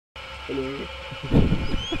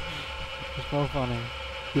It's well funny.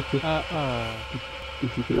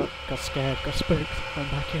 Got scared, got spooked,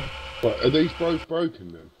 went back in. What, are these both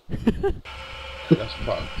broken then? That's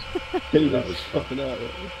fucked. He That was was fucking out.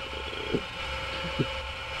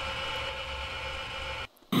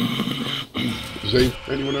 Does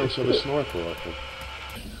anyone else have a sniper rifle?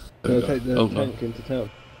 Can I take the tank into town?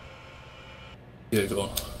 Yeah, go on.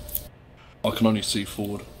 I can only see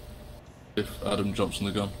forward if Adam jumps on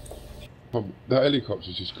the gun. That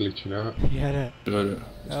helicopter's just glitching out. Yeah,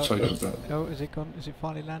 Let's take it back. oh, is it gone? Is it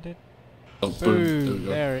finally landed? Oh, Boom!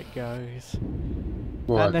 There we go. There it goes.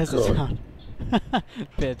 My And there's the God. sound.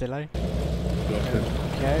 Bit of delay.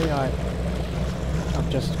 Okay, I'm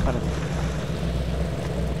just kind of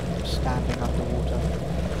standing underwater.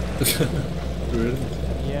 Really?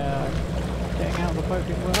 Yeah, getting out of the boat.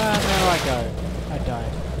 And there I go. I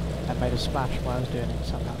died. I made a splash while I was doing it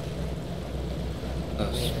somehow.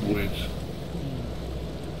 That's weird.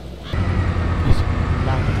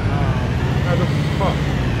 How the fuck?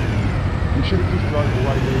 You should have just drove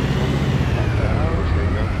away there.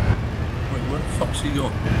 Wait, where the fuck's he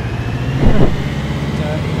gone?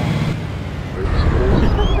 Dirty man.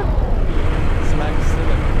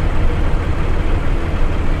 Slugg3r.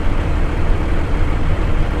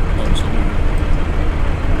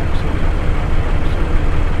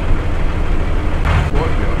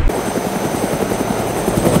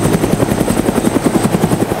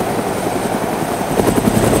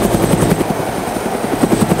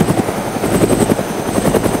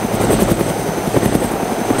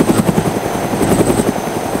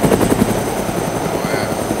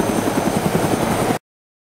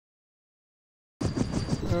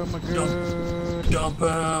 Oh my god. Jump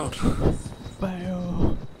out!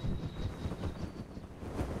 Bail.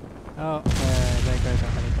 Oh, there goes our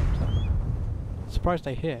helicopter. Surprised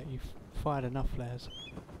they hit. You've fired enough flares.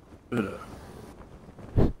 Better.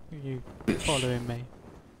 You following me.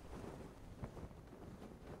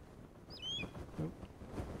 Oh,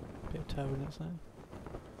 bit of turbulence there.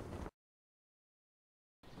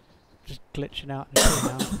 Just glitching out and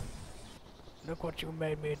in out. Look what you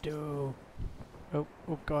made me do. Oh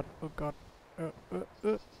god, oh god.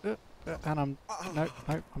 And I'm no,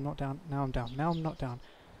 I'm not down. Now I'm down. Now I'm not down.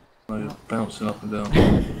 No, you're bouncing up and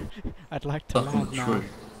down. I'd like to Up on land the now. tree.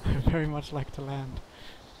 I'd very much like to land.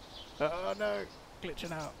 Oh no,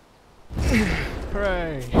 glitching out.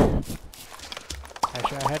 Hooray! I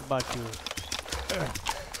shall headbutt you.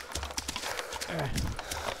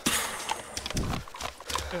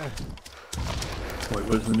 Wait,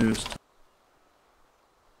 where's the nearest?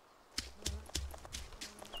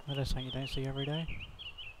 Well, that's something you don't see every day.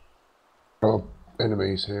 Oh,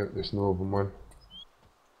 enemies here at this northern one.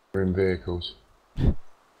 They're in vehicles. And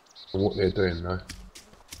what they're doing though.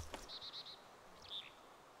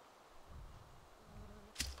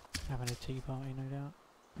 Having a tea party, no doubt.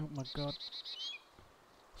 Oh my god.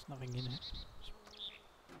 There's nothing in it.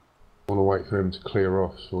 I want to wait for him to clear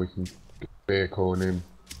off so we can get the vehicle and then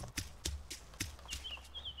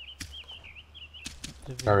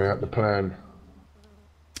carry out the plan.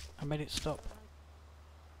 I made it stop.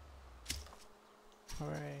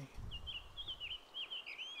 Hooray.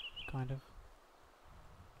 Kind of.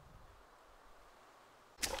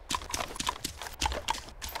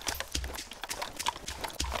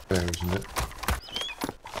 There, isn't it?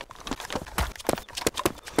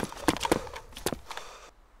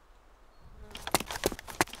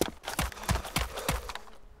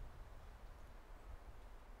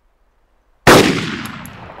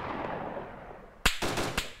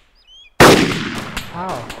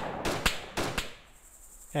 Ow!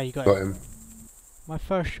 Yeah, you got Got it. him. My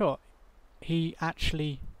first shot, he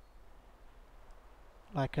actually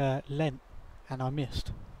like leant and I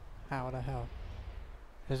missed. How the hell?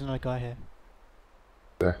 There's another guy here.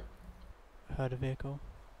 There. Heard a vehicle.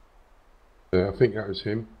 Yeah, I think that was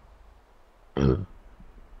him.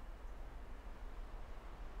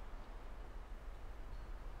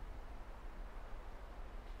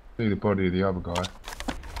 See the body of the other guy.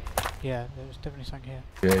 Yeah, there's definitely something here.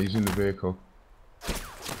 Yeah, he's in the vehicle.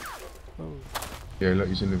 Oh, Yeah, look,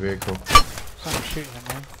 he's in the vehicle. someone's shooting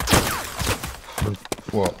at me.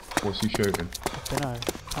 What? What's he shooting? I don't know.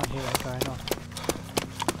 Can't hear that going on.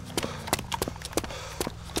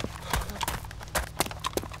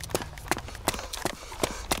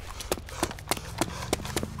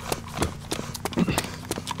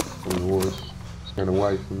 From the woods. He's going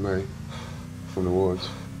away from me. From the woods.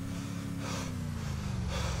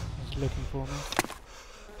 He's looking for me.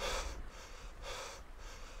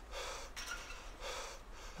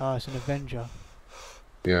 Oh, it's an Avenger.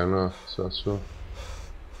 Yeah, I know. So I saw.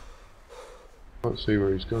 Can't see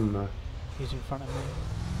where he's gone now. He's in front of me.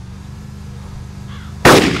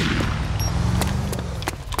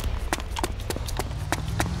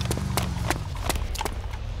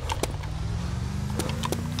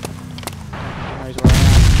 He knows where I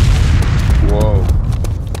am. Whoa.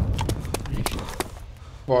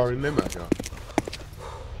 Firing them at you? I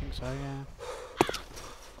think so, yeah. I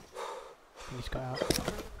think he's got out.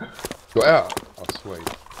 Got out? Oh, sweet.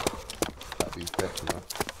 That'd be better now.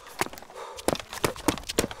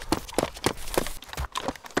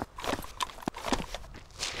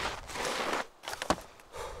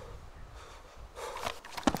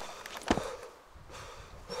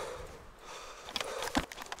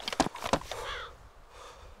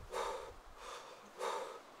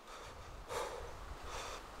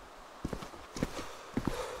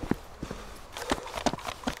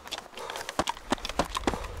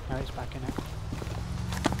 No, he's back in it. He's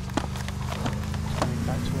coming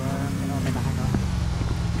back to where I am. You know, I'm in the hangar.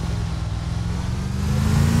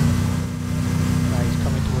 No, he's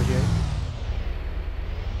coming towards you.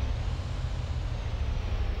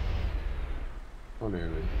 Oh,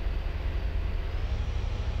 nearly.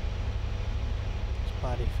 It's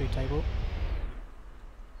by the food table.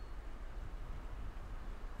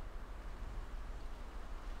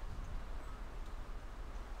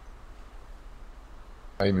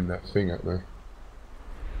 Aiming that thing at me.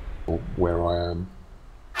 Or where I am.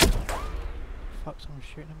 Fuck, someone's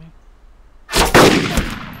shooting at me.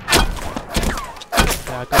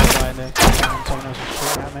 Yeah, I got a guy in there. Someone else is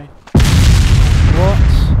shooting at me.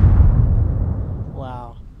 What?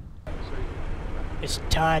 Wow. It's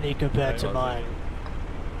tiny compared to mine.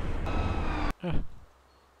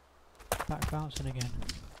 Back bouncing again.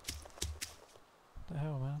 What the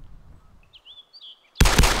hell, man?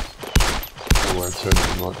 Oh, I turned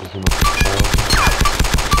it like there's enough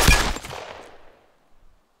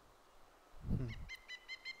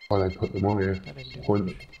Why they put them on here?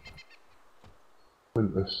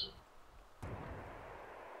 Pointless.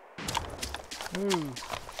 Ooh.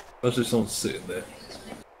 Imagine someone sitting there.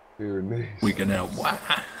 Here and these. We can now. Wah!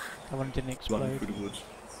 That one didn't Running explode. through the woods.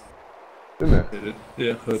 Didn't it? It did.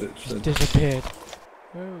 Yeah, heard it. Just disappeared.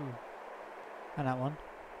 Ooh. And that one.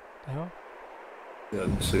 The hell? Yeah, I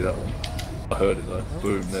didn't see that one. I heard it though. Oh.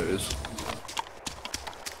 Boom, there it is.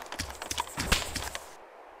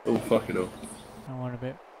 Oh, fuck it all. I want a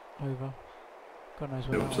bit over. God knows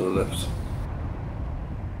where Go that to the was. left.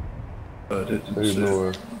 Heard it, didn't There's see it.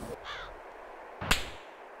 no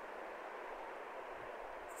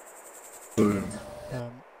Boom.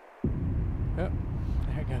 Yep.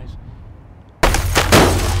 There it goes.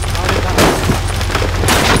 How did that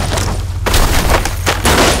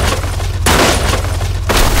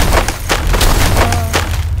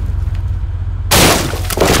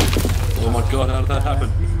Oh my god, how did that happen?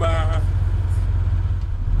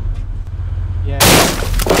 Yeah.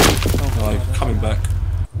 Oh my Oh, God, coming back.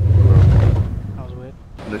 that was weird.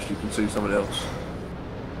 Unless you can see someone else.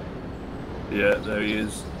 Yeah, there he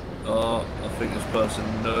is. Oh, I think this person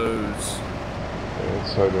knows. Yeah,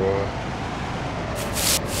 so do I.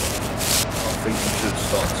 I think you should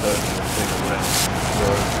start turning the thing around.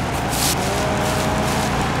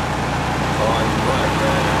 Oh, right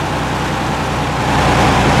there.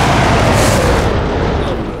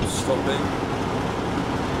 Oh, stopping.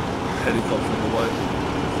 Helicopter on the way.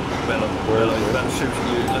 Bella, he's about to shoot at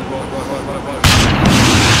you. Right.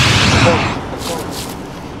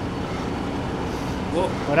 What?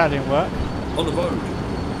 Well, that didn't work. On the road.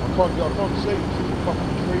 I can't see. It's in the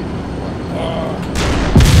fucking tree.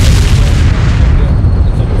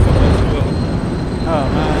 It's on the front as well. Oh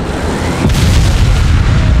man.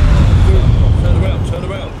 Turn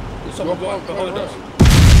around. There's someone right behind us.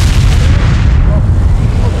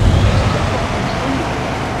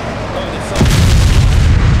 No, there's someone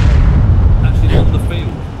actually on the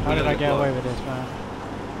field. How did I get away with this, man?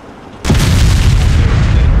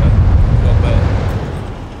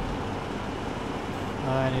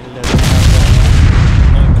 I need a little bit of help.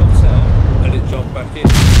 Mine comes out and it jumped back in.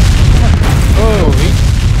 Oh,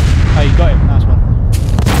 you got him. Nice one.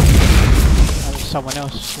 That was someone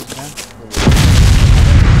else, isn't there?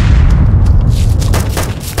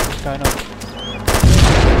 What's going on?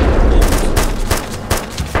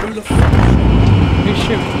 Who the f***? Who's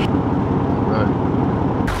shooting? No.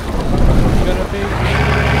 Gonna be.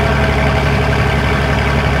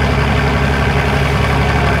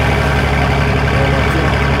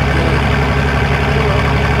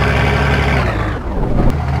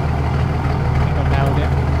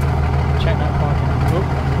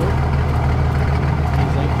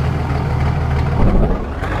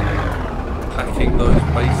 Packing those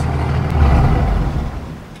bases.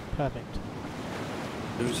 Perfect.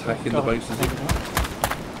 hacking God, the bases. maybe not.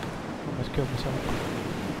 Almost killed myself.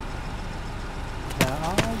 Where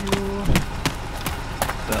are you?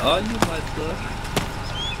 Where are you, my sir?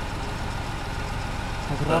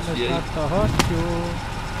 I promise not to hurt you.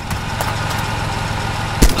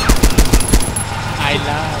 I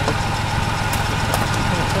lied.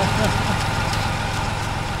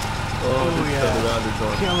 Oh, yeah. turn around and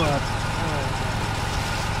gone. Come on.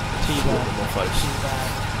 Teabag. In my face. Teabag.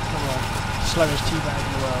 Come on. Slowest teabag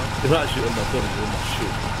in the world. It's actually on my body, on my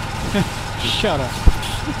shit. Shut up.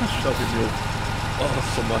 Shoving your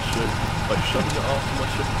ass on my shit. Like shoving your ass on my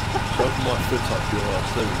shit. Shoving my foot up your ass.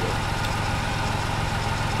 There we go.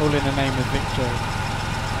 All in the name of victory.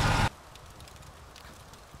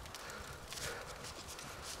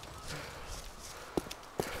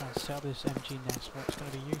 Try and sell this MG nest. What's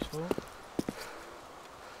going to be useful?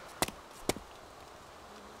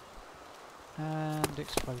 And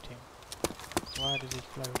it's floating. Why does it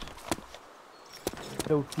float?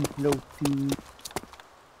 Floaty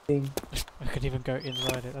thing. I could even go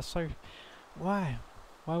inside it. That's so... Why?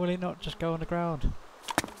 Why will it not just go on the ground?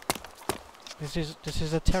 This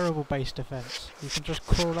is a terrible base defense. You can just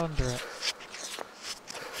crawl under it.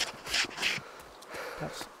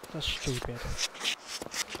 That's stupid.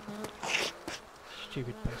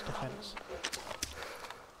 Stupid base defense.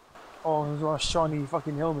 Oh, there's a shiny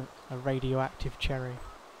fucking helmet. A radioactive cherry.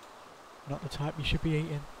 Not the type you should be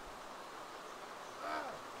eating.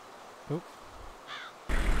 Oop.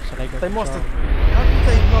 So they got They must have. control. How did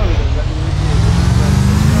they know that we were here?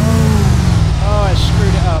 Oh, I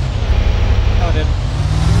screwed it up. No, I didn't.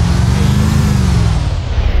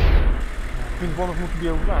 I think one of them could be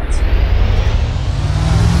a rat.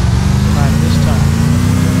 Right, this time.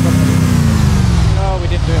 Oh, we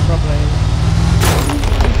didn't do it properly.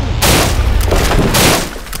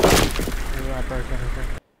 Oh, I broke everything.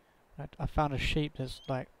 I found a sheep that's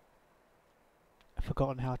like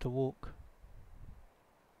forgotten how to walk.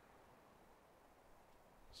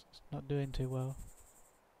 It's not doing too well.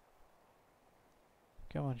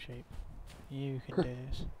 Come on, sheep. You can do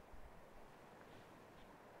this.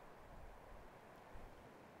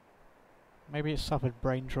 Maybe it suffered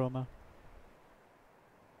brain trauma.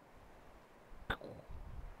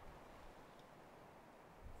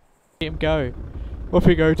 Let him go. Off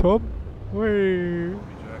you go, Tom. Whee!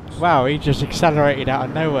 Wow, he just accelerated out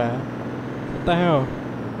of nowhere. What the hell?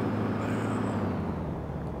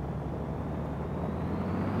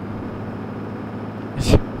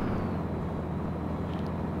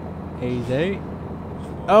 Easy.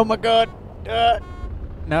 Oh my god!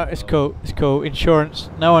 No, it's cool. It's cool. Insurance.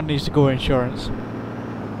 No one needs to call insurance.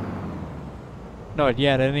 Not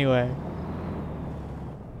yet, anyway.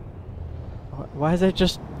 Why is there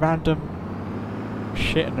just random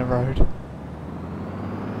shit in the road?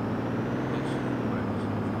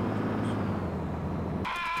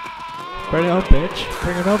 Bring it on, bitch.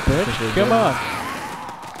 Bring it on, bitch. Come on.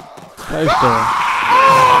 Close door.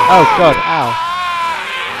 Oh god, ow.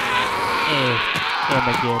 Oh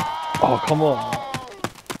my god. Oh, come on.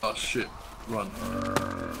 Oh shit, run.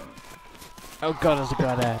 Oh god, there's a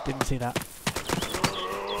guy there. Didn't see that.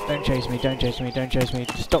 Don't chase me, don't chase me, don't chase me.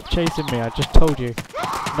 Stop chasing me, I just told you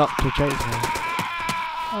not to chase me.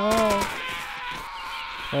 Oh.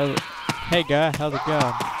 Well, hey guy, how's it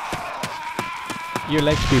going? Your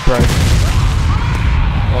legs be broke.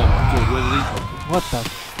 Oh my god, where did he come from? What the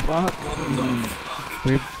fuck?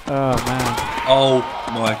 Oh man. Oh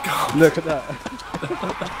my god. Look at that.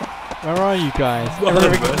 Where are you guys? Run,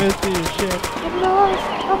 Everything's man. messy as shit. I'm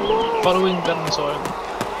lost! Following Venom's oil.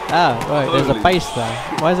 Ah, right, there's a Holy base there.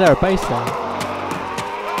 Why is there a base there?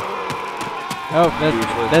 Oh,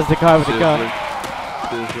 there's the guy with the gun.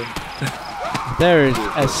 Seriously. There is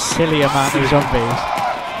a silly amount of zombies.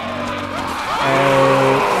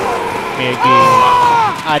 Oh, me again.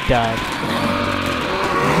 I died.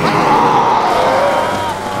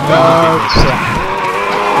 No crap.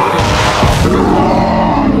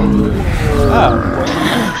 Oh.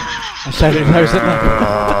 I shouted those at them.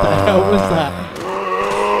 What the hell was that?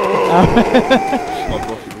 My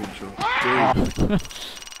rocket launcher.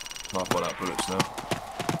 I've got out bullets now.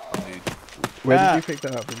 I need. Where did you pick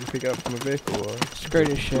that up? Did you pick it up from a vehicle or? Screw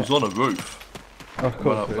this It shit. was on a roof. Oh, of Went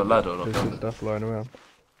course. up the ladder and I There's found some it. stuff lying around.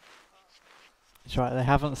 It's right, they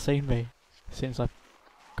haven't seen me since I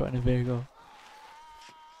got in a vehicle.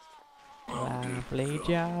 Lovely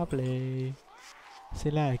jubbly. See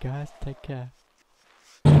you later guys, take care.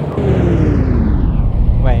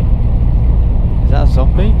 Wait. Is that a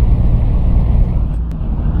zombie?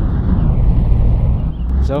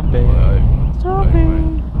 Zombie.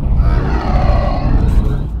 Zombie!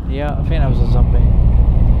 Yeah, I think that was a zombie.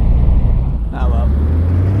 Ah well.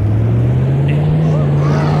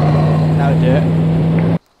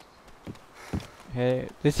 Hey,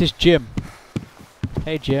 this is Jim.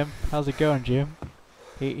 Hey Jim, how's it going, Jim?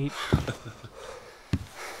 He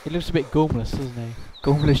looks a bit gormless, doesn't he?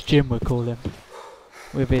 Gormless Jim, we'll call him.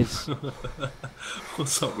 With his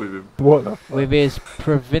What's up with him? What the fuck? with his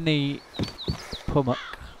Pravini Pumuk.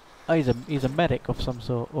 Oh, he's a medic of some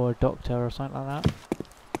sort, or a doctor or something like that.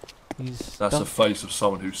 He's That's done, the face of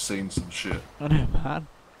someone who's seen some shit. I know, man.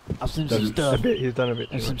 I've seen some stuff. He's done a bit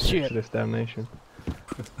too And some much shit. to this damnation.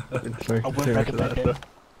 I wouldn't recommend it.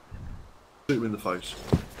 Shoot him in the face.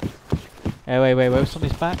 Hey, wait, what's on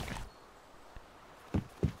his back?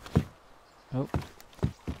 Oh.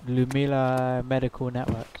 Lumila Medical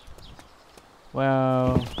Network.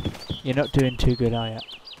 Well, you're not doing too good, are you?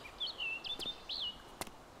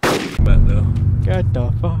 Man, now. Get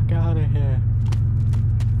the fuck out of here.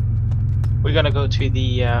 We're gonna go to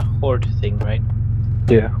the horde thing, right?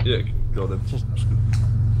 Yeah. Yeah, got him. Just- That's good.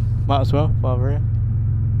 Might as well, while we're here.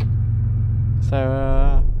 So,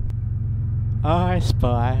 I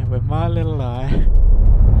spy with my little eye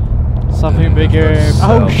something bigger.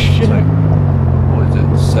 Oh shit! What is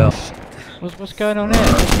it? South. What's going on here?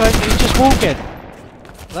 He's just walking.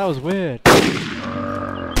 That was weird.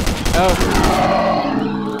 Oh.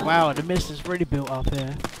 Wow, the mist is really built up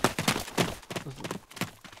here.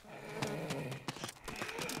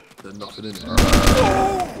 They're knocking in it.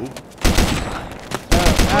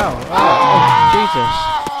 Oh, Jesus.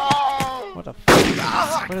 What the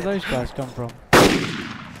fuck? Where do those guys come from?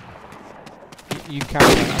 You carry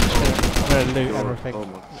that. I'm gonna loot everything. Oh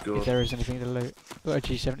my If god. there is anything to loot. Got a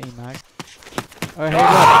G17 mag. Oh, hey, look.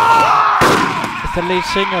 It's the lead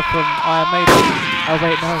singer from Iron Maiden. Oh,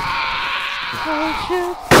 wait, no. Oh,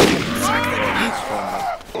 shit.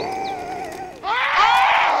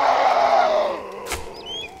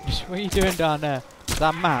 What are you doing down there? Is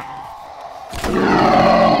that Matt?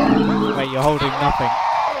 Wait, you're holding nothing.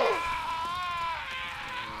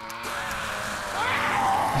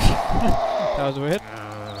 That was weird.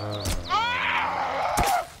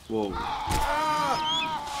 Whoa.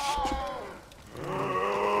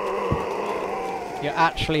 You're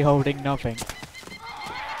actually holding nothing.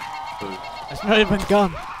 Who? It's not even a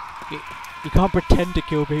gun. You can't pretend to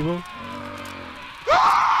kill people.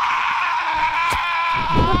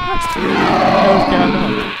 What the hell's going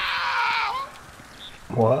on?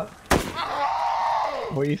 What?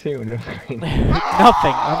 What are you seeing on the screen?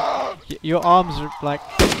 Nothing. Your arms are like...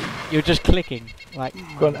 You're just clicking. Like...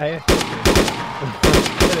 Got an AS.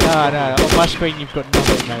 No, on my screen you've got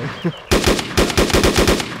nothing, mate.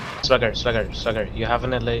 Slugg3r, you have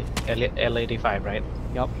an L85, right?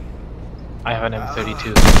 Yup. I have an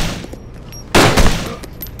M32.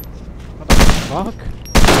 What the fuck?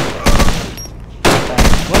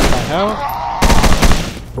 What the hell?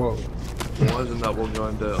 Whoa. Why isn't that one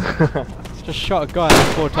going down? Just shot a guy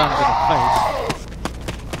 4 times in the face.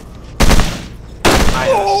 I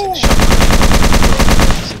have 6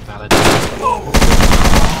 shots. It's invalid.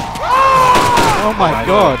 Oh my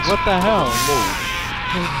god, what the hell?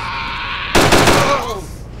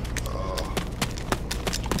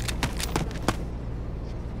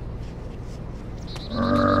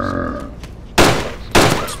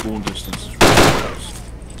 Spawn distance is really close.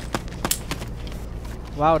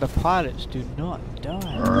 Wow, the pilots do not die.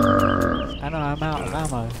 And I'm out of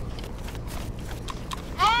ammo.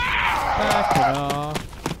 Back it off.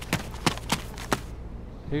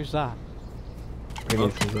 Who's that? We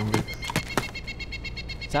need some zombies.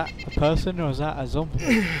 Is that a person or is that a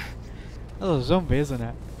zombie? That's a zombie, isn't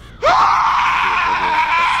it? We're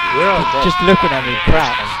all dead. Just looking at me,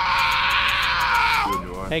 crap. Doing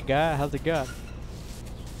you alright. Hey guy, how's it going?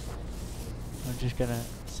 I'm just gonna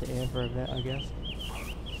sit here for a bit, I guess.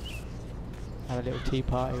 Have a little tea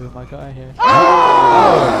party with my guy here.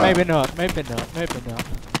 Oh, maybe not, maybe not.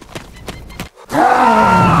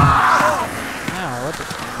 Ow, what the,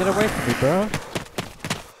 get away from me, bro.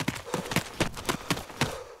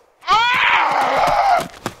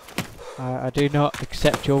 I do not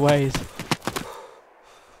accept your ways.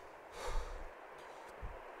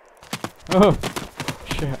 Oh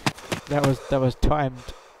shit. That was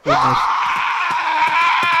timed almost.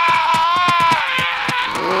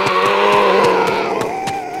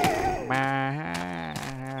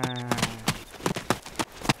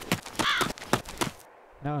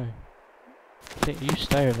 No. You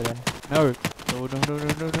stay over there. No.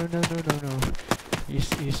 No. You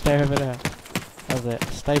stay over there. That's it.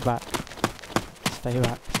 Stay back. Stay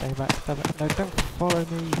back. No, don't follow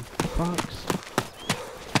me. Fucks.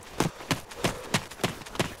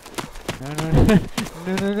 No.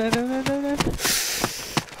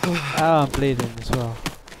 Oh, I'm bleeding as well.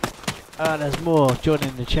 Oh, there's more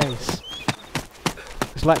joining the chase.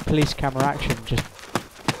 It's like police camera action, just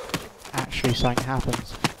literally something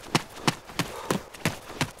happens.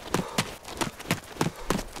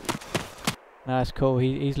 No, that's cool.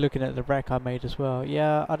 He's looking at the wreck I made as well.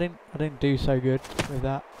 Yeah, I didn't do so good with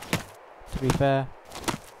that, to be fair.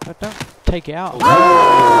 But don't take it out.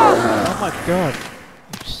 Oh my god,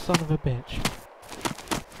 you son of a bitch.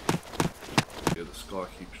 Yeah, the sky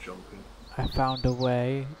keeps jumping. I found a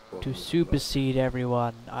way to supersede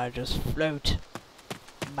everyone. I just float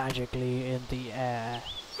magically in the air.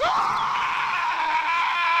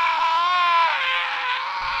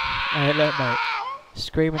 Hey, look, mate.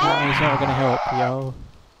 Screaming at me is not gonna help, yo.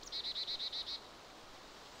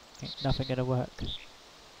 Ain't nothing gonna work.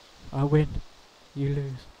 I win, you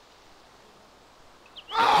lose.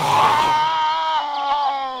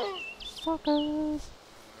 Suckers!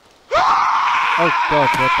 Oh god,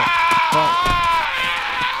 what the fuck?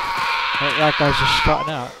 That guy's just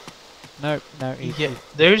strutting out. No, he's Yeah,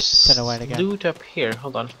 there's turn away again. loot up here.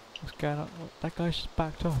 Hold on. What's going on? That guy's just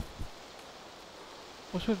backed off.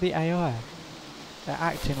 What's with the AI? They're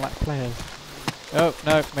acting like players. Oh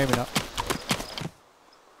no, maybe not.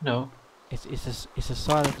 No. It's a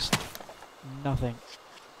silenced nothing.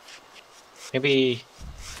 Maybe.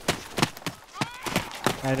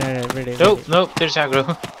 No, really. Nope, nope. There's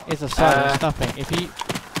aggro. It's a silenced nothing. If you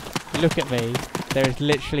look at me, there is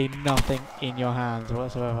literally nothing in your hands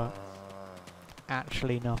whatsoever.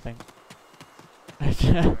 Actually nothing. I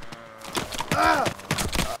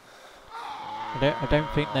don't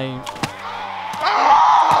think they.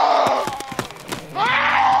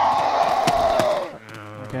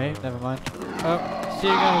 Okay, never mind. Oh, see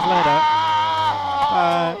you guys later.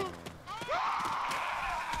 Bye.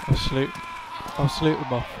 I'll salute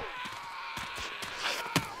them off.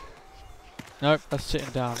 Nope, that's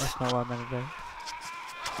sitting down. That's not what I meant to do.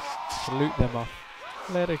 Salute them off.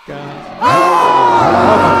 Later, guys. Oh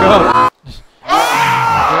my god!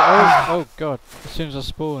 Oh god! As soon as I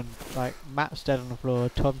spawned, like Matt's dead on the floor,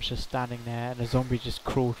 Tom's just standing there, and a zombie just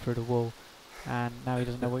crawled through the wall, and now he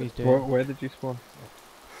doesn't know what he's doing. Where did you spawn?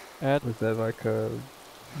 Was there like a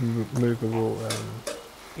movable?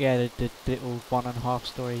 Yeah, the little 1.5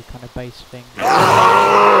 story kind of base thing.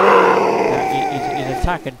 He's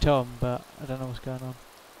attacking Tom, but I don't know what's going on.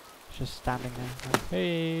 He's just standing there. Like,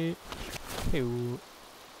 hey, hey.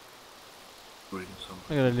 Look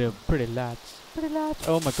at the little pretty lads. Pretty lads.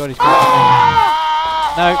 Oh my god, he's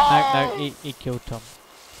got No, he killed Tom.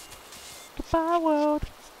 Goodbye, world.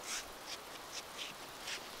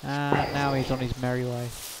 Now he's on his merry way.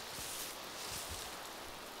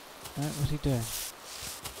 What's he doing?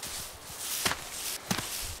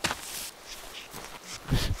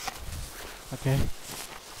 Okay.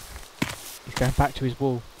 He's going back to his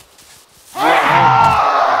wall.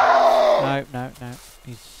 No.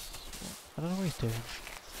 He's... I don't know what he's doing.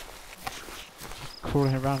 Just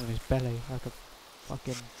crawling around on his belly like a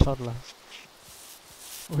fucking toddler.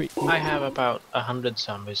 I have about 100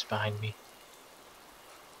 zombies behind me.